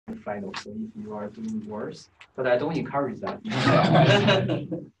final. So if you are doing worse, but I don't encourage that.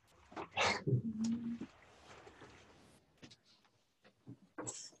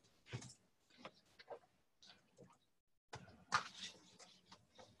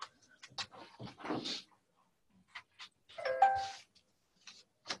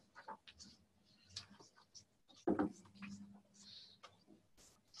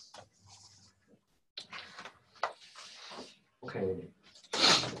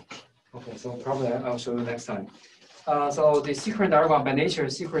 Okay, so probably I'll show you next time. So the secret diagram, by nature,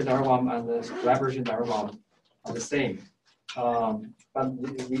 secret diagram and the collaboration diagram are the same. But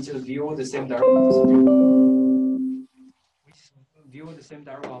we just view the same diagram. We just view the same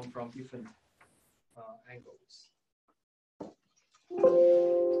diagram from different angles.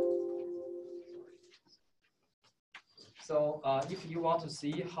 So if you want to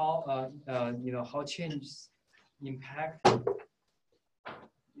see how how changes impact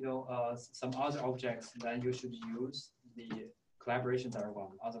some other objects, then you should use the collaboration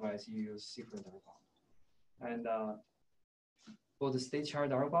diagram. Otherwise, you use secret diagram. And for the state chart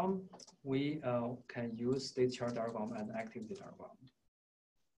diagram, we can use state chart diagram and activity diagram.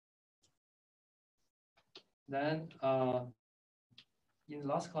 Then in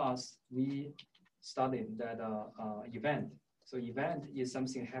last class, we studied that event. So event is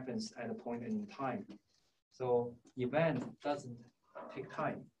something happens at a point in time. So event doesn't take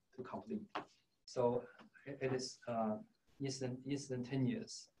time to complete. So it is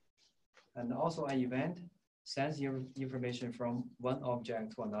instantaneous. And also an event sends information from one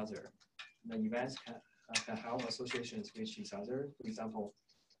object to another. The events can have associations with each other. For example,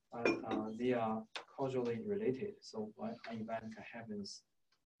 they are causally related. So an event can happen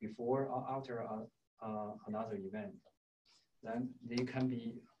before or after another event. Then they can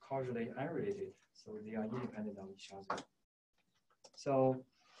be causally unrelated. So they are independent of each other. So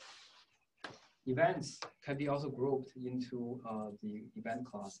events can be also grouped into the event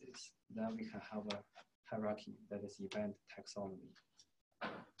classes. Then we can have a hierarchy that is event taxonomy.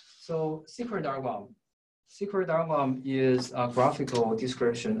 So secret diagram. Secret diagram is a graphical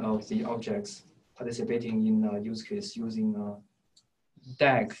description of the objects participating in a use case using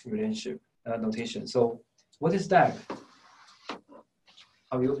DAG relationship notation. So what is DAG?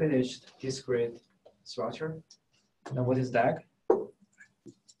 Have you finished discrete structure? Now what is DAG?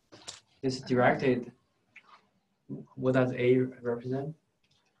 It's directed. What does A represent?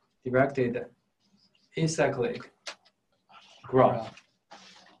 Directed acyclic graph.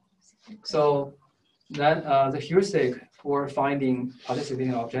 So then the heuristic for finding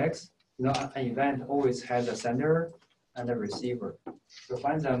participating objects, an event always has a sender and a receiver. So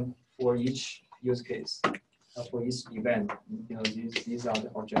find them for each use case, for each event. These are the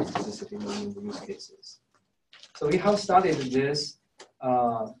objects participating in the use cases. So we have studied this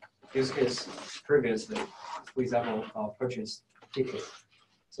use case previously. For example, purchase ticket.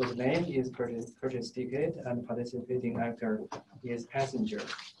 So the name is purchase ticket, and participating actor is passenger.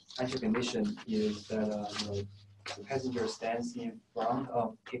 Entry condition is that the passenger stands in front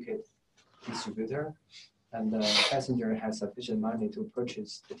of ticket distributor, and the passenger has sufficient money to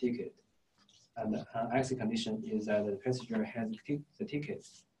purchase the ticket. And exit condition is that the passenger has the ticket.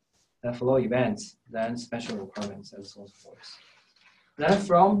 Then flow events, then special requirements, and so forth. Then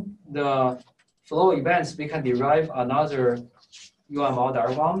from the flow events, we can derive another UML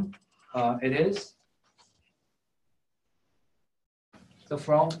diagram. It is. So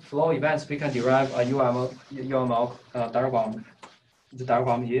from flow events, we can derive a UML diagram. The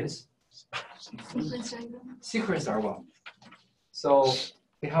diagram is sequence diagram. So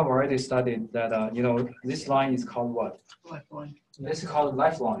we have already studied that this line is called what? Lifeline. This is called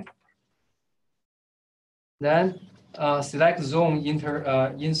lifeline. Then select zone,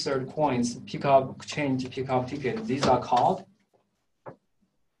 insert coins, pick up change, pick up ticket. These are called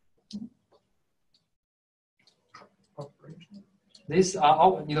these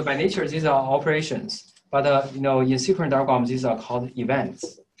are by nature these are operations, but in sequence diagram these are called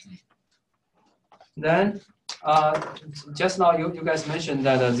events. Then just now you guys mentioned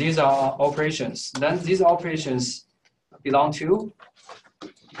that these are operations. Then these operations belong to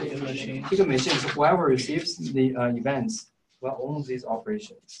ticket machine. Ticket machines. Whoever receives the events will own these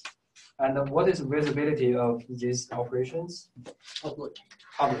operations. And what is the visibility of these operations? Public.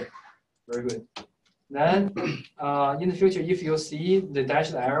 Public. Very good. Then in the future, if you see the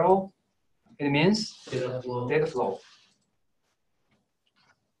dashed arrow, it means data flow. Data flow.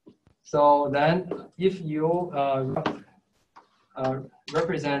 So then if you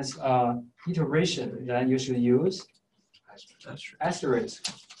represents iteration, then you should use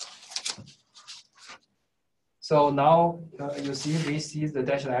asterisk. So now you see we see the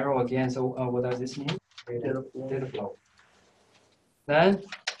dashed arrow again. So what does this mean? Data flow. Then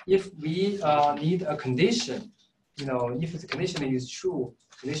if we need a condition, if the condition is true,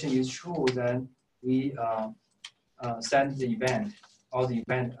 then we send the event, or the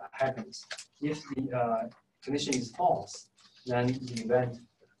event happens. If the condition is false, then the event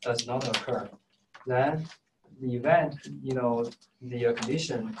does not occur. Then the event, the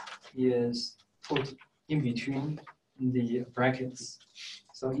condition is put in between the brackets.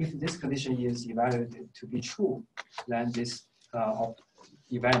 So if this condition is evaluated to be true, then this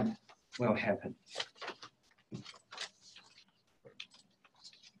event will happen.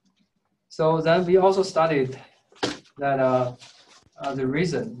 So then we also studied that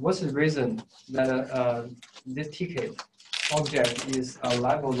what's the reason that this ticket object is a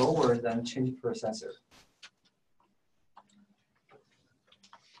level lower than change processor?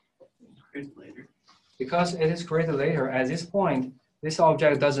 Later. Because it is created later. At this point, this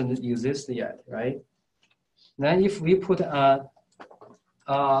object doesn't exist yet, right? Then if we put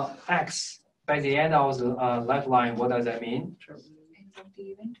X by the end of the lifeline, what does that mean?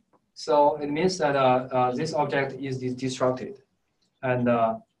 So it means that this object is destructed. And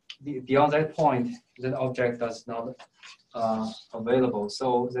beyond that point, that object does not available.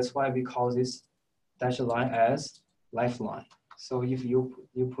 So that's why we call this dashed line as lifeline. So if you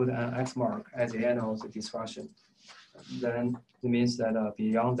put an X mark at the end of the destruction, then it means that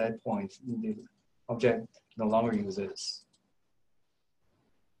beyond that point, the object no longer exists.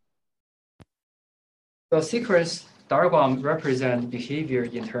 The sequence diagram represents behavior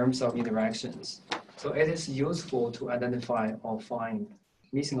in terms of interactions. So it is useful to identify or find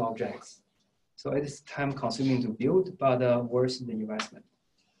missing objects. So it is time-consuming to build, but worth the investment.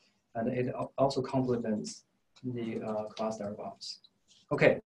 And it also complements the class diagrams.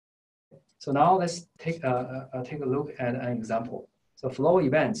 Okay, so now let's take a look at an example. So flow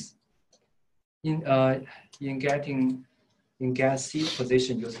events in get seed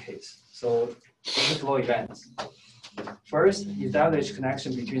position use case. So the flow events. First, establish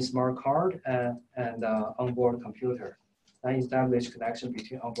connection between smart card and onboard computer. Then establish connection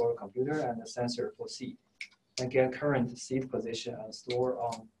between onboard computer and the sensor for seed. Then get current seed position and store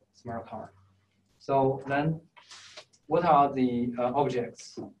on smart card. So then, what are the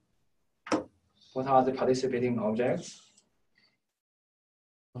objects? What are the participating objects?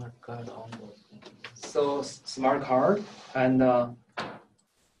 Smart card onboard. So smart card and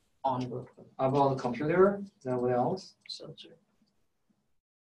onboard computer. Then what else? Subject.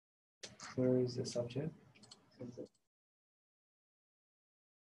 Where is the subject?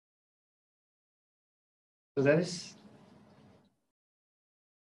 So that is.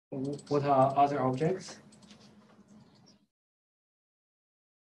 What are other objects?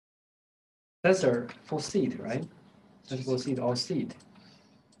 Sensor for seed, right? That's for seed or seed.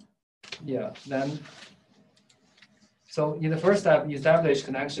 Yeah, then. So in the first step, establish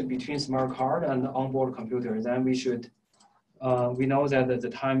connection between smart card and onboard computer. Then we should, we know that the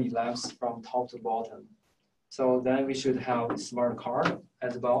time elapsed from top to bottom. So then we should have smart card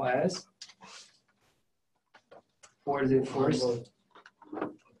as well as for the first.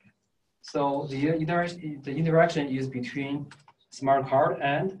 So the interaction is between smart card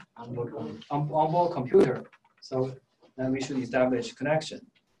and onboard computer. So then we should establish connection.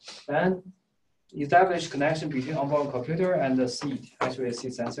 Then establish connection between onboard computer and the seed, actually a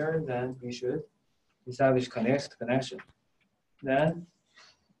seed sensor. Then we should establish connection. Then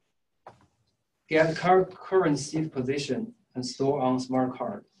get current seed position and store on smart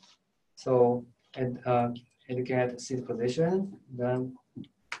card. So it get seed position. Then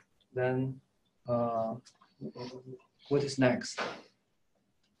what is next?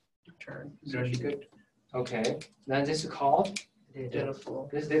 Return. Good. Okay. Then this is called Data flow.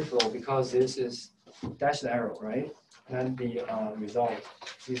 this data flow because this is dashed arrow, right? And the result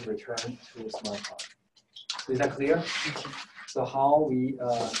is returned to smart card. So is that clear? So how we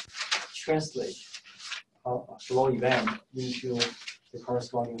translate a flow event into the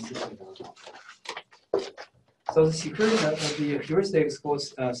corresponding sequence diagram. So the heuristic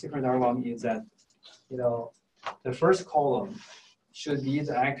sequence diagram is that the first column should be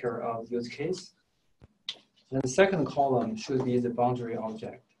the actor of use case. And the second column should be the boundary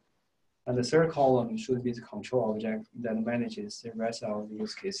object. And the third column should be the control object that manages the rest of the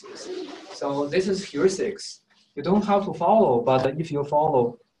use cases. So this is heuristics. You don't have to follow, but if you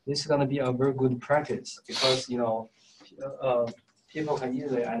follow, this is going to be a very good practice because people can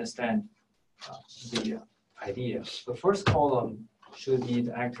easily understand the idea. The first column should be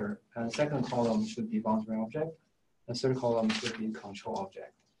the actor, and the second column should be boundary object, and third column should be control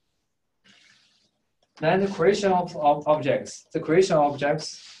object. Then the creation of objects. The creation of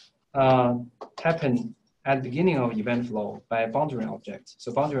objects happen at the beginning of event flow by boundary objects.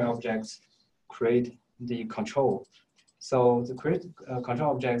 So boundary objects create the control. So the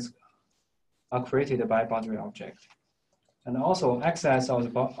control objects are created by boundary object. And also access of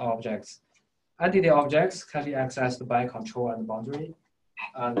the objects. Entity objects can be accessed by control and boundary.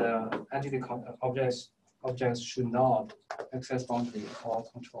 And entity objects should not access boundary or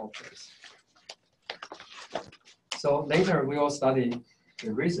control objects. So later we will study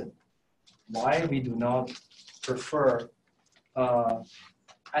the reason why we do not prefer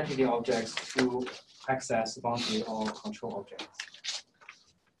entity objects to access boundary or control objects.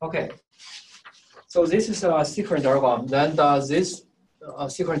 Okay, so this is a sequence diagram. Then does this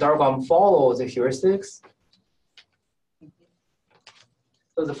sequence diagram follow the heuristics?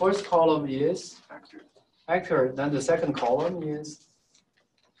 So the first column is actor, then the second column is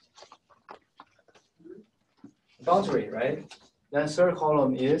boundary, right? Then third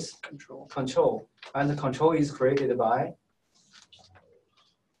column is control. And the control is created by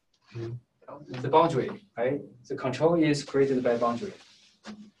the boundary, right? The control is created by boundary.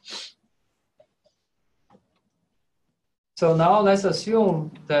 So now let's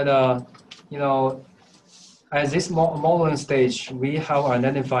assume that, at this modeling stage, we have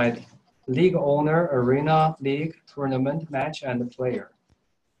identified league owner, arena, league, tournament, match, and player.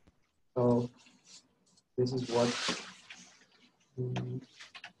 So this is what we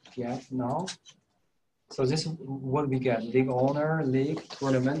get now. So this is what we get: league owner, league,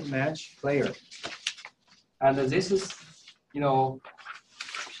 tournament, match, player. And this is,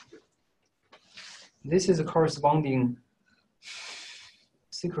 this is a corresponding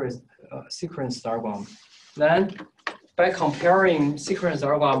sequence diagram. Then, by comparing sequence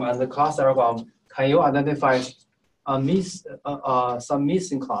diagram and the class diagram, can you identify some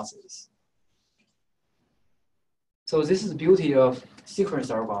missing classes? So this is the beauty of sequence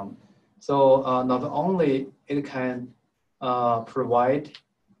diagram. So not only it can provide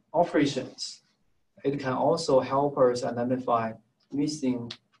operations, it can also help us identify missing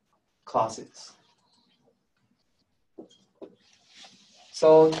classes.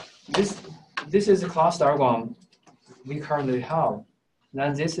 So this is the class diagram we currently have.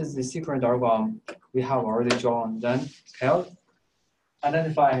 Then this is the sequence diagram we have already drawn. Then can you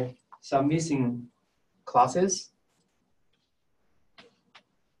identify some missing classes?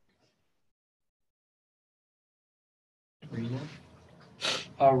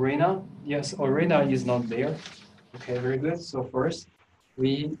 Arena, yes, arena is not there. Okay, very good. So first,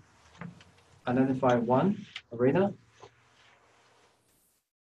 we identify one arena.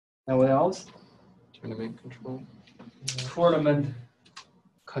 And what else? Tournament control. Tournament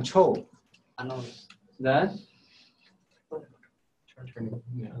control. I know. Then Tournament.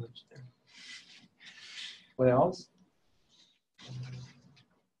 Yeah, that's there. what else?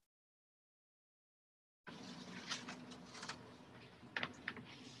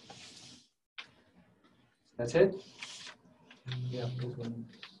 That's it? Yeah, this one.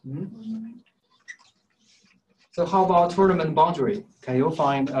 Mm-hmm. So how about tournament boundary? Can you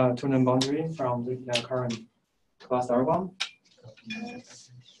find a tournament boundary from the current class diagram?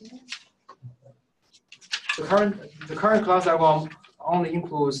 The current class diagram only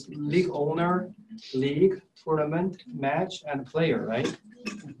includes league owner, league, tournament, match, and player, right?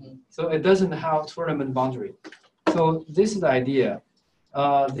 Mm-hmm. So it doesn't have tournament boundary. So this is the idea.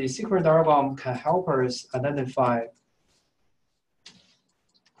 The sequence diagram can help us identify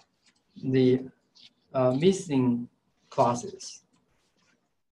the missing classes.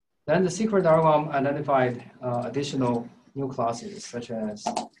 Then the sequence diagram identified additional new classes such as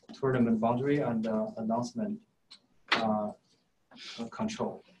tournament boundary and announcement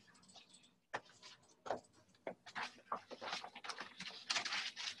control.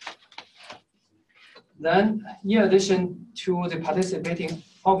 Then, in addition to the participating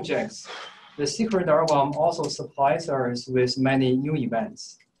objects, the sequence diagram also supplies us with many new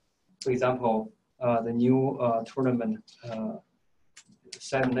events. For example, the new tournament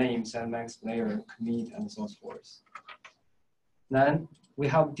set name, set max player, commit, and so forth. Then we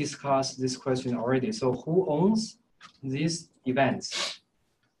have discussed this question already. So who owns these events?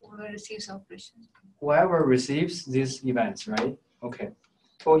 Whoever receives operations. Whoever receives these events, right? Okay.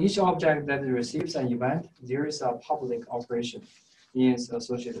 For each object that receives an event, there is a public operation in its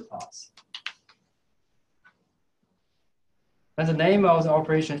associated class. And the name of the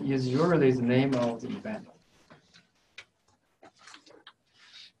operation is usually the name of the event.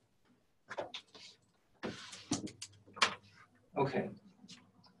 Okay.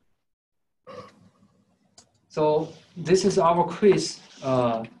 So this is our quiz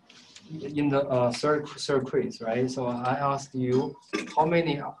in the third quiz, right? So I asked you how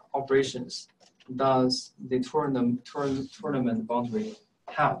many operations does the tournament boundary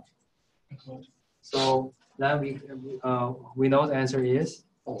have? So then we know the answer is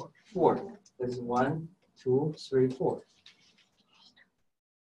four. That is 1, 2, 3, 4.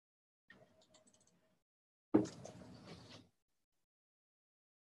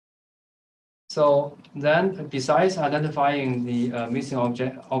 So then, besides identifying the missing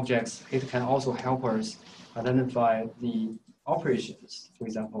objects, it can also help us identify the operations. For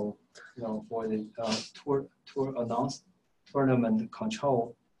example, for the tour announced tournament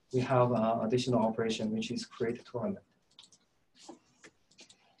control, we have an additional operation which is create tournament.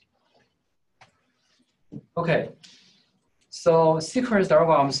 Okay, so sequence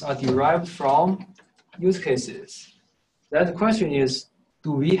diagrams are derived from use cases. Then the question is,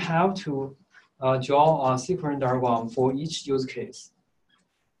 do we have to draw a sequence diagram for each use case?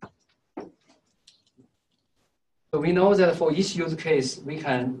 So we know that for each use case, we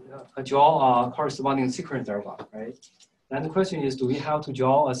can draw a corresponding sequence diagram, right? And the question is, do we have to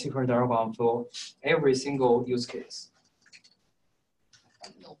draw a sequence diagram for every single use case?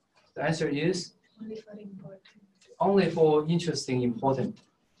 No. The answer is Only for important. only for interesting, important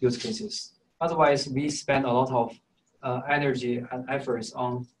use cases. Otherwise, we spend a lot of energy and efforts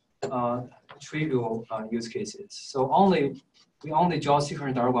on trivial use cases. So we only draw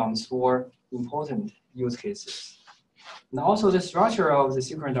sequence diagrams for important use cases. And also the structure of the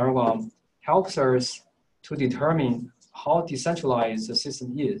sequence diagram helps us to determine how decentralized the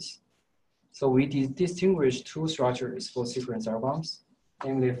system is. So we distinguish two structures for sequence diagrams,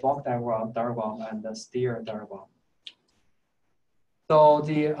 namely Fogg diagram and the Steer diagram. So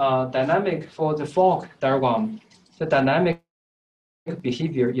the dynamic for the Fogg diagram, the dynamic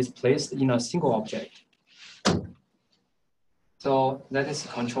behavior is placed in a single object. So that is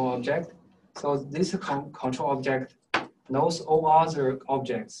control object. So this control object knows all other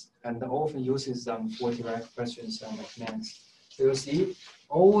objects and often uses them for direct questions and commands. So you see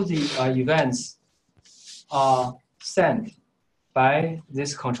all the events are sent by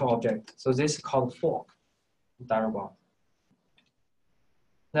this control object. So this is called Fogg diagram.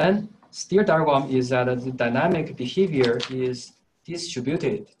 Then Steer diagram is that the dynamic behavior is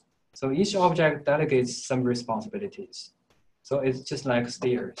distributed. So each object delegates some responsibilities. So it's just like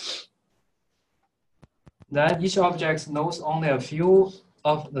steers. Then each object knows only a few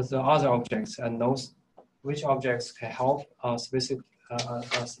of the other objects and knows which objects can help a specific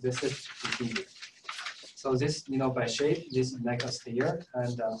behavior. So this, by shape, this is like a steer,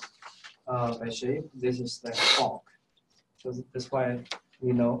 and by shape, this is like a Fogg. So that's why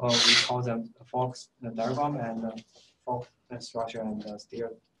we call them Fogg diagram and Fogg structure and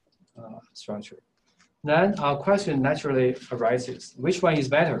Steer structure. Then a question naturally arises: which one is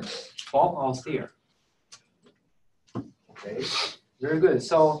better, Fogg or Steer? Okay, very good.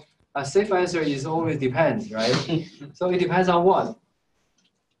 So a safe answer is always depends, right? So it depends on what?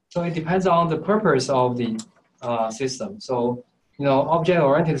 So it depends on the purpose of the system. So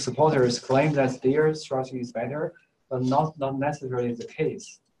object-oriented supporters claim that their structure is better, but not necessarily the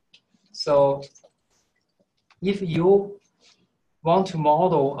case. So if you want to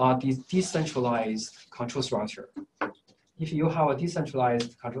model a decentralized control structure, if you have a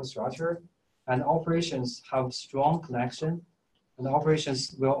decentralized control structure and operations have strong connection, and the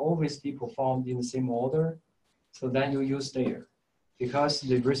operations will always be performed in the same order, so then you use Steer because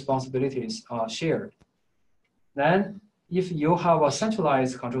the responsibilities are shared. Then if you have a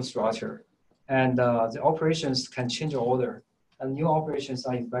centralized control structure and the operations can change order and new operations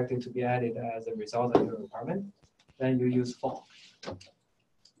are expected to be added as a result of your requirement, then you use Fogg.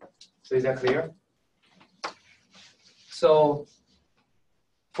 So is that clear? So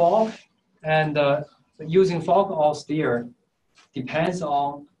Fogg and using Fogg or Steer depends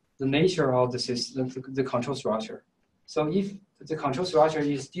on the nature of the system, the control structure. So if the control structure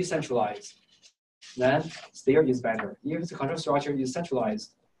is decentralized, then Steer is better. If the control structure is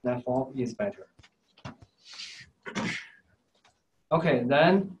centralized, then Fogg is better. Okay,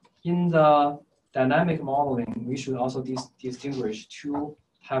 then in the dynamic modeling, we should also distinguish two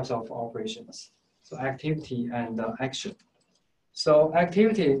types of operations. So activity and action. So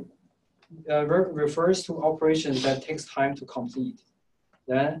activity refers to operations that takes time to complete.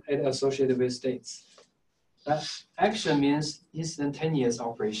 Then it associated with states. That action means instantaneous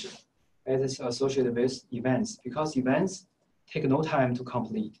operation. It is associated with events because events take no time to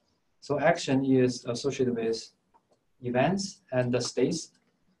complete. So action is associated with events, and the states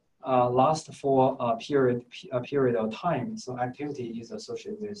last for a period of time. So activity is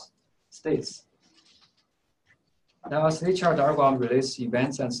associated with states. Now, a state chart diagram relates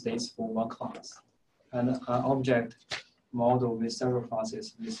events and states for one class. And an object model with several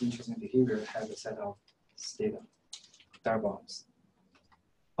classes with interesting behavior has a set of state diagrams.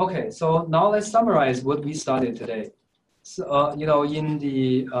 Okay, so now let's summarize what we studied today. So, in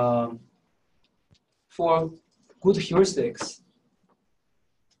the for good heuristics,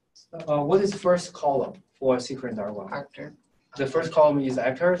 what is the first column for a sequence diagram? Actor, The first column is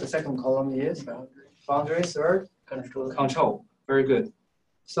actor. The second column is boundary. Third, control. control. Very good.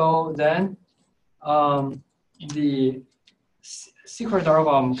 So then, the sequence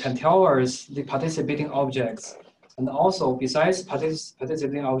diagram can tell us the participating objects, and also besides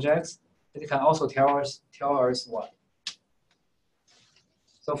participating objects, it can also tell us what.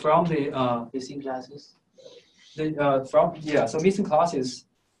 So from the Missing classes. so missing classes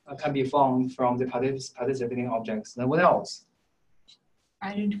can be found from the participating objects. Then what else?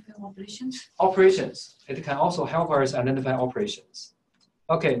 Identify operations. Operations. It can also help us identify operations.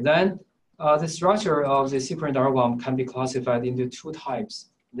 Okay, then the structure of the sequence diagram can be classified into two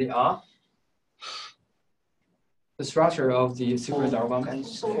types. They are the structure of the sequence diagram,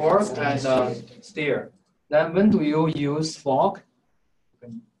 fork and stair. Then when do you use fork?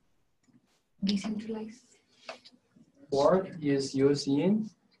 Decentralized. Fork is used in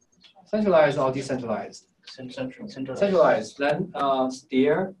centralized or decentralized? Centralized. Centralized. Then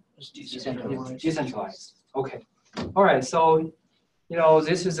stair Decentralized. decentralized. Okay. All right. So,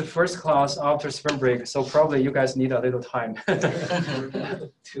 this is the first class after spring break. So probably you guys need a little time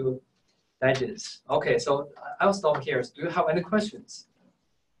to digest. Okay. So I'll stop here. Do you have any questions?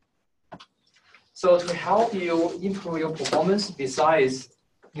 So to help you improve your performance, besides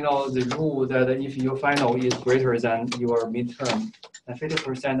the rule that if your final is greater than your midterm, then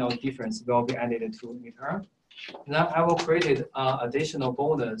 50% of difference will be added to midterm. Then I will create additional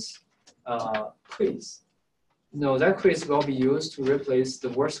bonus quiz. That quiz will be used to replace the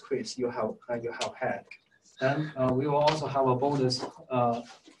worst quiz you have had. And we will also have a bonus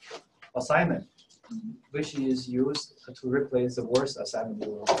assignment, which is used to replace the worst assignment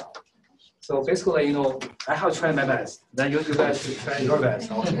you will have. So basically, I have tried my best. Then you guys should try your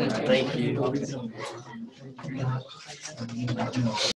best also, right? Thank you. Okay.